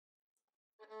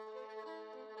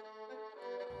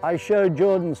I showed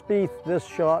Jordan Spieth this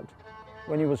shot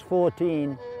when he was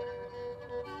 14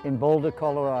 in Boulder,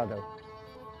 Colorado.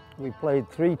 We played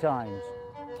 3 times.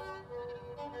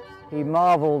 He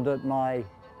marveled at my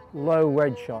low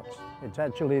wedge shots. It's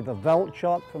actually the Velt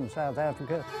shot from South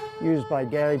Africa, used by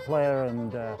Gary Player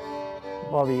and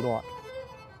Bobby Lott.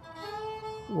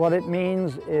 What it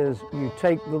means is you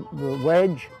take the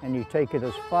wedge and you take it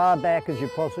as far back as you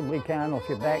possibly can off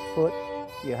your back foot.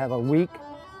 You have a weak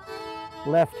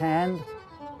left hand,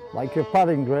 like your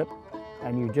putting grip,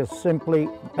 and you just simply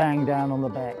bang down on the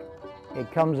back.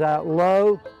 It comes out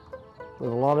low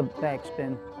with a lot of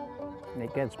backspin, and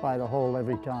it gets by the hole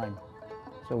every time.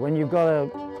 So when you've got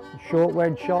a short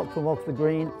wedge shot from off the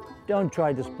green, don't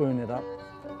try to spoon it up.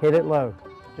 Hit it low,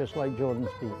 just like Jordan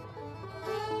Spieth.